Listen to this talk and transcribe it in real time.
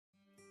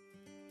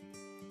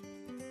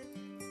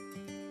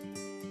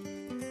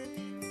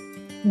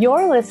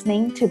You're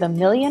listening to the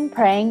Million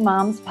Praying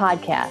Moms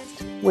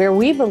podcast, where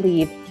we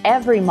believe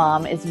every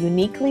mom is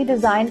uniquely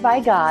designed by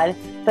God,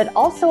 but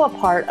also a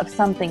part of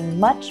something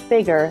much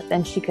bigger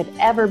than she could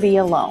ever be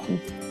alone.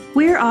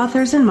 We're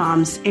authors and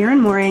moms, Erin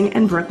Mooring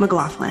and Brooke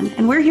McLaughlin,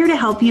 and we're here to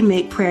help you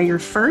make prayer your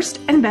first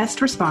and best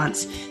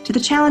response to the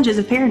challenges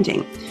of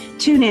parenting.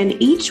 Tune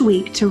in each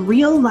week to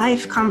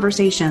real-life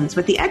conversations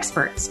with the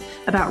experts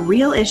about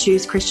real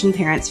issues Christian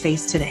parents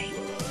face today.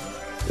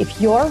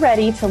 If you're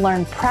ready to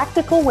learn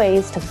practical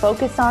ways to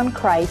focus on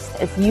Christ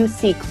as you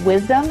seek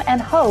wisdom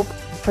and hope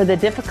for the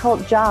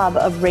difficult job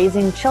of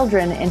raising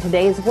children in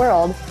today's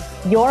world,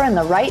 you're in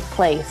the right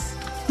place.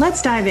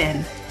 Let's dive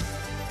in.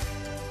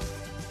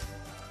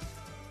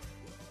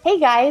 Hey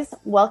guys,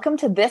 welcome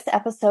to this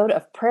episode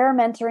of Prayer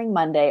Mentoring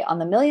Monday on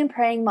the Million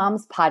Praying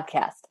Moms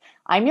podcast.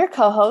 I'm your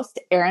co-host,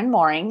 Erin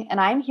Mooring, and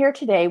I'm here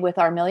today with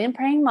our Million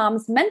Praying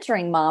Moms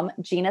mentoring mom,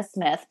 Gina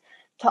Smith,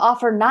 to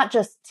offer not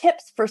just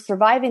tips for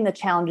surviving the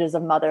challenges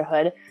of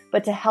motherhood,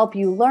 but to help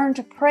you learn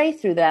to pray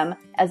through them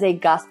as a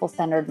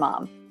gospel-centered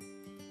mom.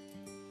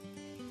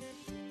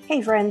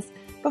 Hey friends,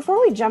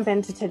 before we jump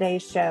into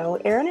today's show,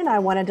 Erin and I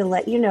wanted to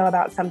let you know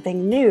about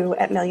something new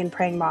at Million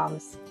Praying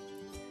Moms.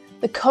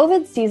 The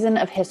COVID season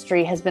of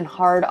history has been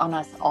hard on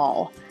us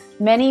all.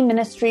 Many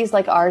ministries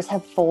like ours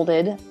have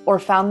folded or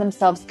found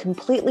themselves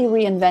completely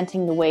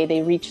reinventing the way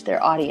they reach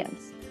their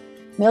audience.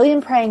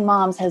 Million Praying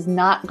Moms has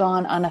not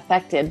gone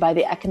unaffected by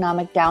the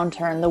economic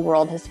downturn the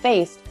world has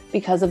faced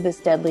because of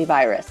this deadly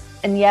virus.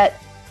 And yet,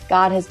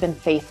 God has been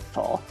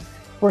faithful.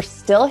 We're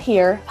still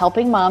here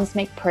helping moms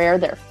make prayer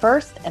their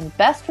first and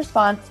best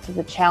response to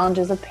the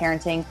challenges of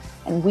parenting,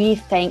 and we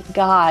thank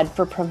God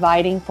for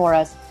providing for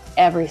us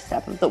every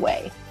step of the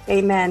way.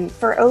 Amen.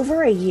 For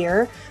over a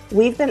year,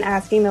 we've been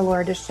asking the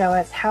Lord to show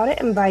us how to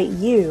invite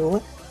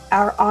you,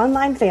 our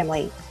online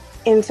family,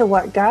 into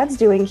what God's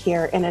doing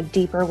here in a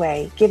deeper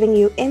way, giving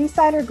you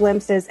insider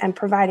glimpses and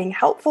providing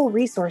helpful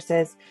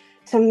resources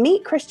to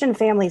meet Christian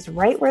families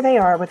right where they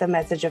are with a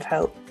message of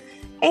hope.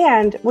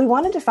 And we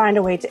wanted to find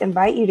a way to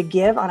invite you to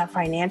give on a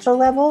financial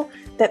level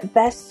that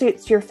best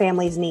suits your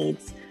family's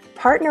needs,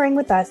 partnering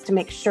with us to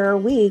make sure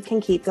we can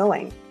keep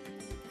going.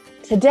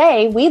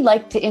 Today, we'd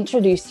like to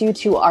introduce you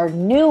to our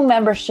new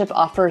membership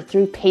offer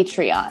through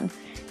Patreon.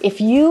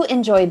 If you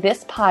enjoy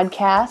this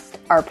podcast,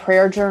 our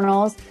prayer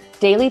journals,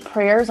 daily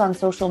prayers on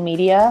social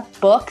media,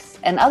 books,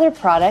 and other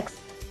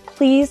products,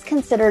 please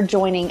consider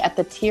joining at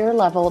the tier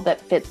level that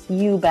fits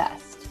you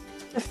best.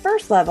 The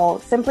first level,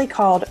 simply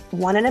called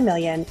One in a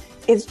Million,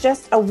 is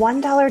just a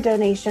 $1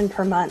 donation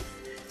per month.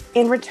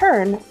 In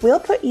return, we'll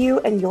put you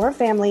and your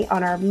family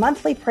on our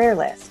monthly prayer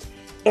list.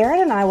 Erin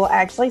and I will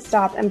actually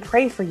stop and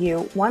pray for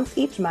you once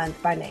each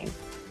month by name.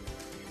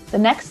 The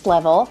next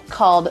level,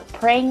 called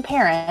Praying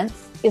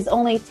Parents, is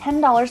only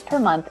 $10 per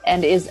month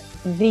and is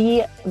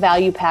the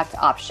value-packed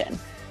option.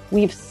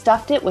 We've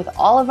stuffed it with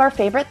all of our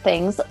favorite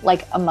things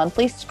like a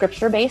monthly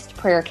scripture-based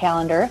prayer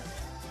calendar,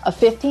 a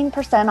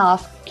 15%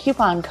 off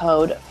coupon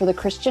code for the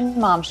Christian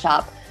Mom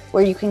Shop,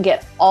 where you can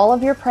get all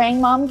of your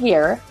praying mom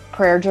gear,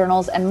 prayer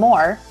journals, and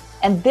more.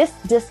 And this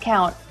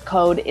discount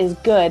code is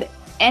good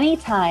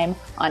anytime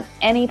on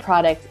any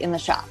product in the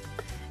shop.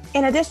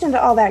 In addition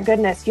to all that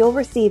goodness, you'll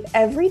receive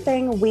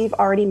everything we've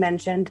already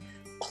mentioned,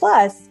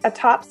 plus a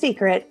top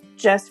secret,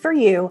 just for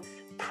you,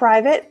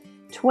 private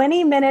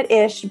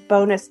 20-minute-ish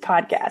bonus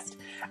podcast.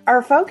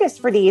 Our focus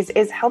for these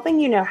is helping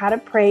you know how to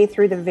pray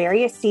through the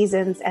various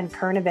seasons and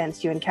current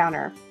events you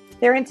encounter.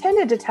 They're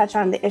intended to touch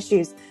on the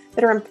issues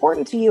that are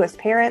important to you as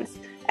parents,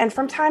 and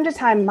from time to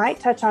time might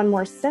touch on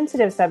more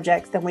sensitive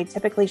subjects than we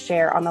typically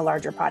share on the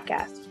larger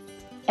podcast.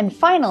 And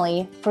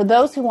finally, for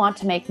those who want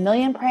to make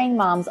Million Praying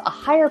Moms a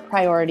higher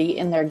priority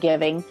in their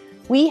giving,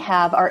 we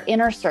have our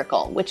Inner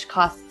Circle, which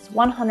costs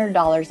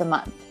 $100 a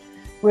month.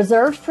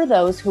 Reserved for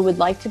those who would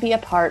like to be a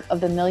part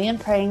of the Million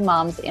Praying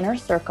Moms Inner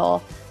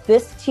Circle,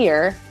 this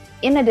tier,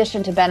 in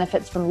addition to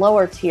benefits from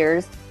lower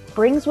tiers,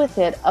 brings with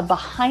it a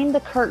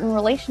behind-the-curtain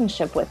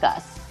relationship with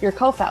us, your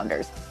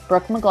co-founders,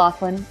 Brooke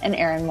McLaughlin and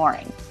Erin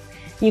Mooring.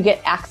 You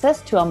get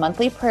access to a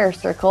monthly prayer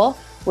circle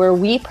where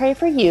we pray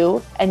for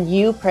you and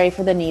you pray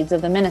for the needs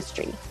of the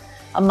ministry.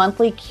 A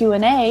monthly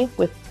Q&A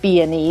with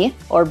B&E,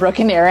 or Brooke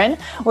and Erin,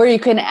 where you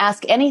can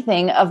ask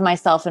anything of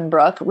myself and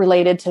Brooke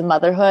related to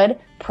motherhood,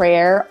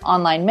 prayer,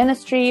 online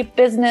ministry,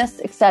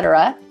 business,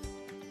 etc.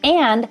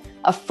 And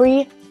a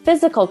free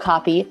physical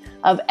copy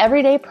of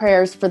Everyday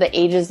Prayers for the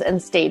Ages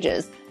and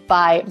Stages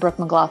by Brooke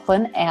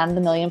McLaughlin and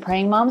the Million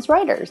Praying Moms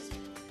writers.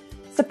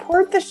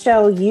 Support the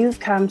show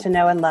you've come to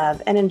know and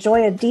love and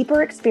enjoy a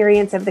deeper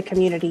experience of the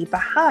community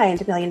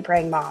behind Million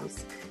Praying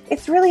Moms.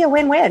 It's really a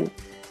win-win.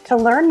 To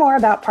learn more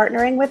about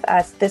partnering with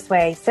us this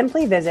way,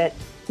 simply visit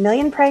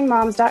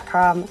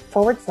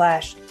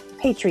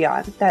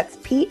millionprayingmoms.com/Patreon. That's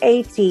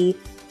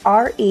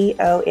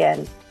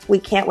Patreon. We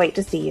can't wait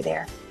to see you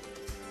there.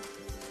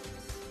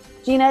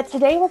 Gina,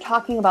 today we're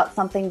talking about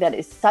something that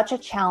is such a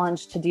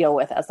challenge to deal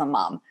with as a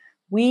mom.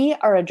 We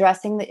are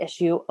addressing the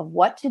issue of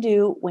what to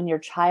do when your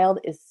child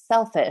is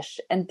selfish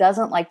and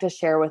doesn't like to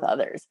share with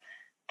others.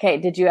 Okay,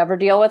 did you ever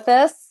deal with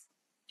this?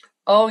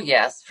 Oh,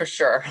 yes, for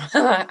sure.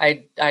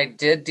 I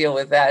did deal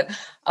with that.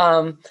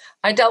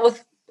 I dealt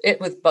with it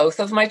with both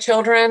of my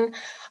children,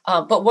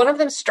 but one of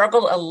them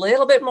struggled a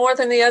little bit more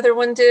than the other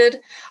one did.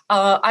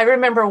 I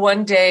remember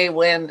one day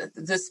when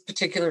this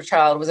particular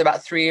child was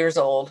about 3 years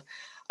old,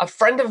 a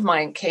friend of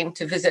mine came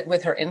to visit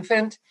with her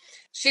infant.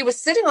 She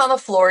was sitting on the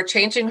floor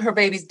changing her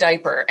baby's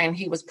diaper, and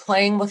he was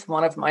playing with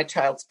one of my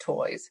child's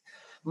toys.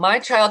 My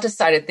child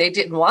decided they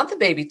didn't want the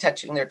baby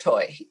touching their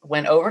toy. He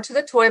went over to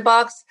the toy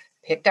box,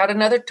 picked out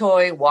another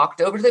toy,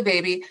 walked over to the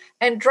baby,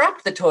 and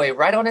dropped the toy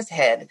right on his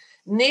head.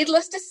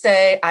 Needless to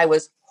say, I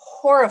was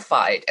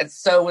horrified, and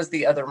so was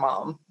the other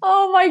mom.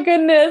 Oh my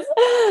goodness.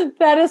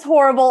 That is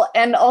horrible.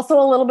 And also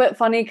a little bit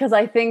funny because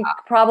I think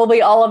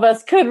probably all of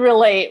us could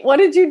relate. What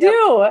did you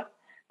do?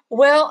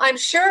 Well, I'm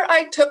sure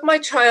I took my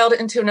child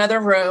into another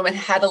room and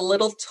had a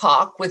little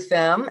talk with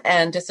them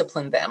and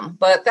disciplined them.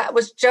 But that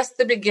was just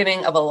the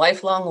beginning of a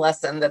lifelong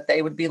lesson that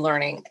they would be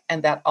learning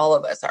and that all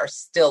of us are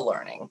still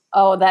learning.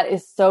 Oh, that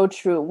is so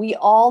true. We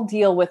all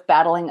deal with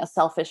battling a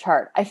selfish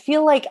heart. I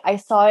feel like I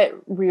saw it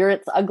rear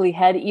its ugly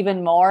head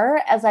even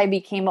more as I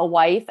became a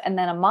wife and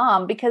then a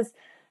mom because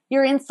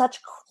you're in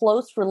such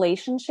close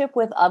relationship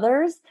with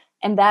others,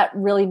 and that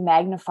really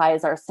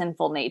magnifies our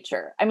sinful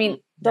nature. I mean,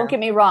 don't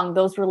get me wrong,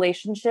 those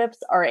relationships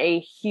are a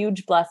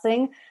huge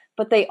blessing,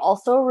 but they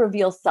also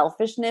reveal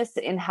selfishness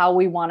in how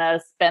we want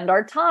to spend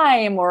our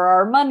time or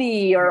our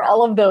money or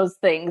all of those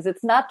things.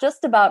 It's not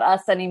just about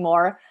us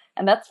anymore,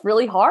 and that's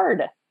really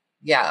hard.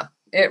 Yeah,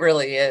 it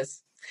really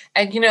is.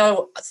 And,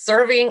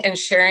 serving and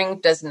sharing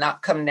does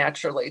not come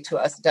naturally to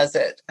us, does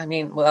it? I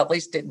mean, well, at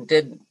least it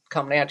didn't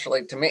come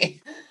naturally to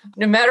me.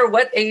 No matter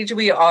what age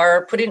we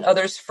are, putting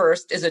others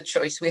first is a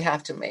choice we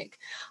have to make.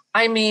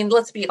 I mean,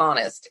 let's be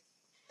honest.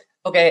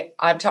 Okay,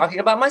 I'm talking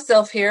about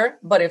myself here,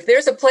 but if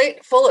there's a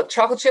plate full of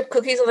chocolate chip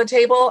cookies on the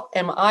table,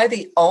 am I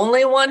the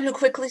only one who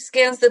quickly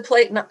scans the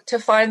plate to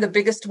find the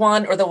biggest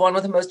one or the one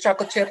with the most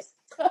chocolate chips?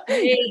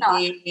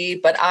 Maybe,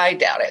 but I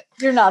doubt it.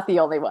 You're not the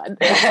only one.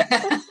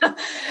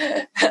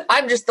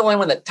 I'm just the only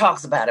one that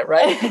talks about it,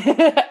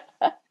 right?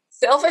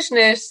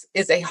 Selfishness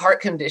is a heart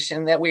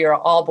condition that we are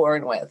all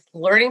born with.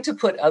 Learning to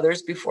put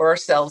others before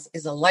ourselves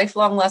is a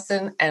lifelong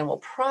lesson and will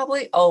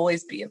probably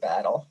always be a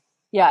battle.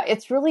 Yeah,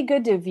 it's really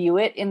good to view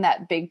it in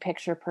that big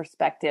picture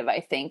perspective, I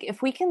think.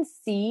 If we can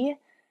see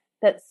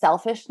that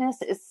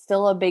selfishness is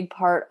still a big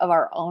part of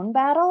our own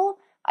battle,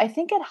 I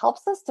think it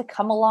helps us to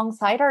come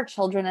alongside our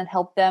children and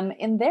help them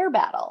in their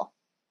battle.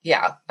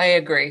 Yeah, I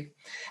agree.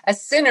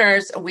 As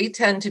sinners, we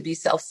tend to be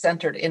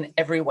self-centered in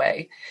every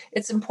way.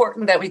 It's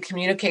important that we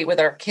communicate with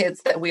our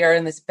kids that we are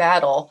in this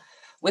battle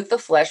with the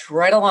flesh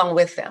right along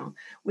with them.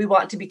 We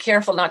want to be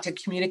careful not to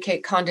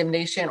communicate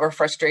condemnation or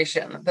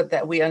frustration, but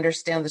that we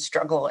understand the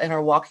struggle and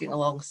are walking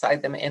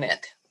alongside them in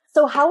it.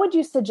 So how would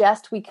you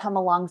suggest we come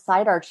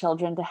alongside our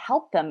children to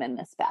help them in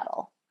this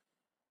battle?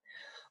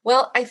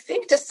 Well, I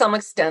think to some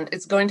extent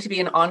it's going to be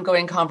an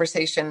ongoing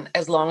conversation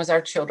as long as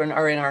our children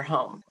are in our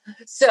home.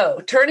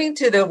 So turning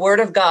to the Word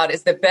of God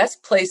is the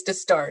best place to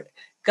start.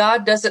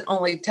 God doesn't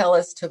only tell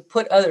us to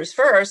put others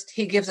first,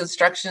 He gives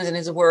instructions in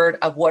His Word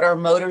of what our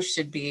motives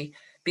should be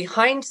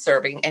behind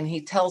serving, and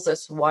He tells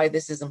us why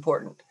this is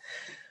important.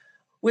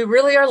 We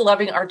really are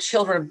loving our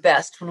children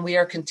best when we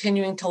are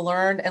continuing to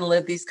learn and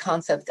live these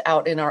concepts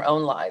out in our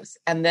own lives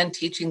and then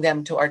teaching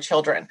them to our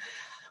children.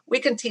 We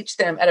can teach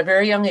them at a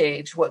very young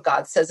age what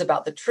God says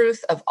about the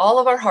truth of all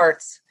of our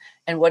hearts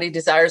and what He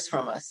desires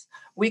from us.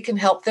 We can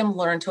help them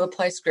learn to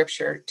apply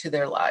Scripture to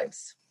their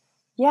lives.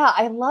 Yeah,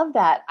 I love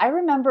that. I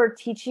remember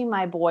teaching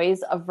my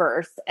boys a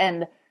verse,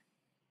 and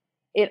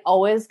it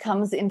always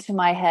comes into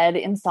my head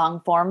in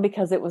song form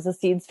because it was a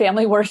Seeds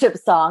family worship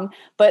song.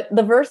 But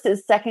the verse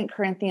is 2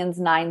 Corinthians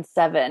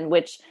 9:7,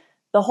 which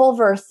the whole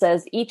verse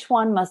says, each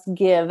one must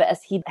give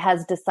as he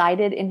has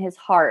decided in his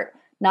heart,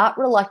 not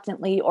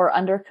reluctantly or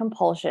under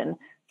compulsion,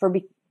 for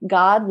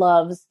God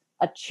loves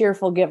a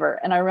cheerful giver.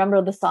 And I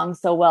remember the song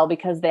so well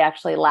because they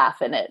actually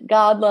laugh in it.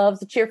 God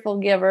loves a cheerful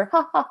giver.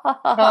 Ha, ha, ha,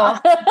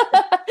 ha.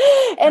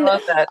 Oh, and I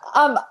love that.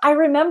 I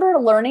remember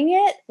learning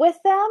it with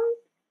them.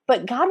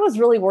 But God was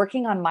really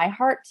working on my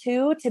heart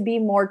too, to be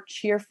more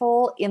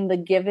cheerful in the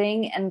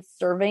giving and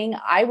serving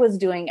I was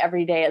doing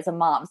every day as a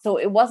mom. So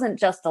it wasn't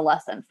just a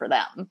lesson for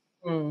them.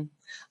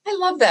 I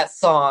love that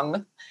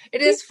song.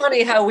 It is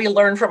funny how we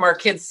learn from our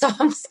kids'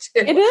 songs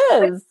too. It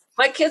is.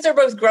 My kids are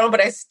both grown,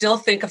 but I still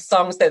think of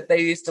songs that they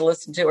used to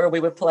listen to or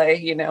we would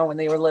play, when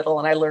they were little,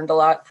 and I learned a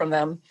lot from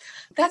them.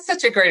 That's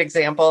such a great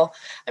example.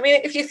 I mean,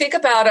 if you think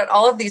about it,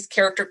 all of these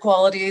character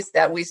qualities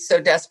that we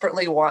so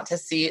desperately want to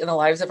see in the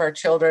lives of our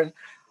children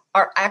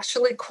are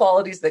actually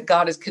qualities that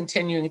God is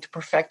continuing to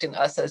perfect in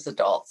us as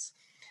adults.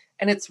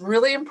 And it's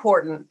really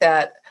important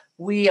that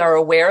we are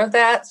aware of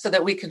that so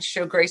that we can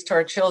show grace to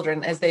our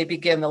children as they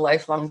begin the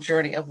lifelong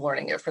journey of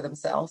learning it for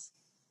themselves.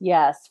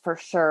 Yes, for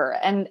sure.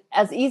 And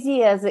as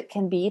easy as it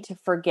can be to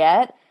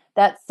forget,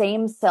 that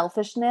same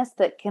selfishness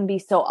that can be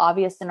so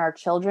obvious in our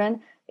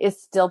children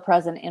is still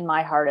present in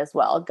my heart as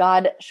well.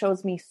 God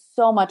shows me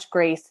so much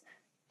grace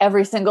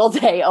every single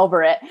day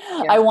over it.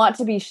 Yeah. I want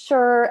to be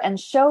sure and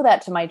show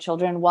that to my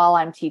children while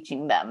I'm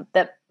teaching them,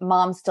 that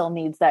mom still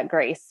needs that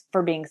grace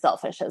for being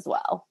selfish as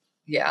well.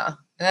 Yeah,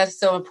 that's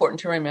so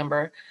important to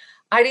remember.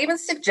 I'd even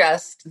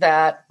suggest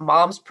that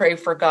moms pray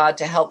for God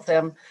to help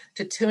them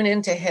to tune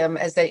into him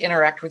as they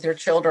interact with their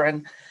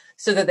children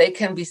so that they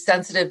can be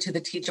sensitive to the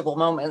teachable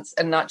moments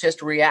and not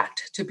just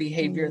react to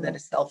behavior that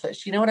is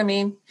selfish. You know what I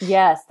mean?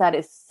 Yes, that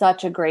is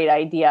such a great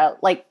idea.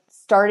 Like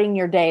starting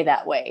your day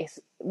that way,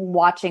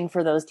 watching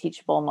for those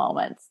teachable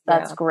moments.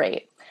 That's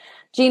great.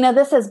 Gina,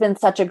 this has been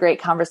such a great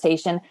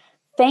conversation.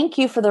 Thank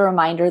you for the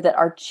reminder that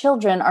our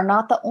children are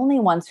not the only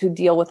ones who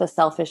deal with a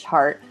selfish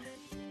heart.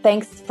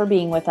 Thanks for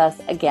being with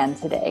us again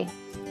today.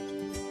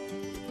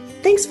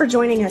 Thanks for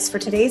joining us for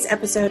today's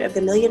episode of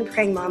the Million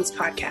Praying Moms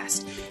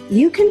podcast.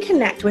 You can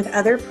connect with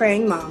other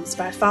praying moms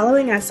by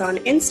following us on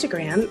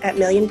Instagram at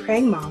Million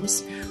Praying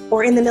Moms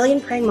or in the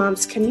Million Praying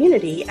Moms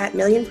community at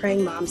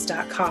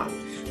millionprayingmoms.com,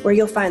 where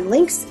you'll find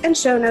links and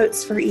show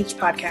notes for each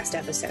podcast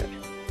episode.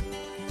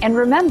 And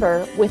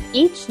remember, with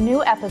each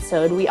new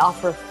episode, we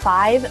offer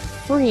 5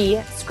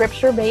 free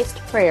scripture-based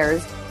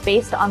prayers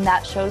based on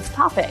that show's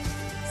topic.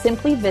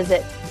 Simply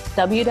visit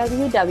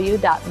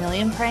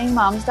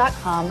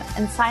www.millionprayingmoms.com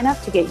and sign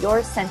up to get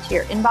yours sent to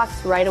your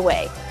inbox right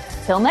away.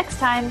 Till next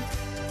time.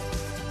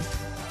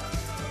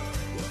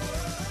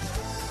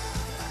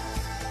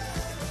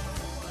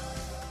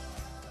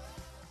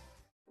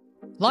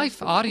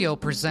 Life Audio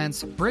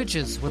presents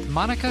Bridges with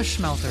Monica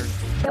Schmelter.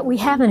 That we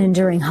have an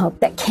enduring hope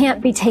that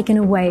can't be taken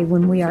away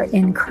when we are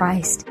in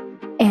Christ.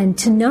 And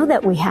to know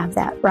that we have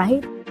that,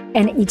 right?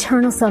 And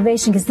eternal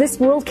salvation, because this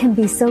world can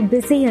be so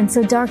busy and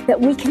so dark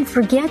that we can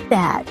forget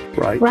that.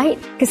 Right?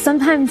 Because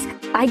sometimes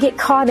I get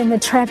caught in the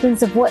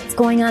trappings of what's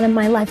going on in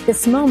my life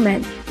this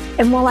moment.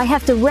 And while I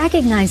have to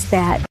recognize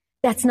that,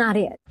 that's not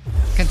it.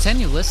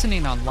 Continue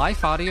listening on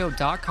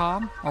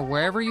lifeaudio.com or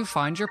wherever you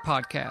find your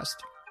podcast.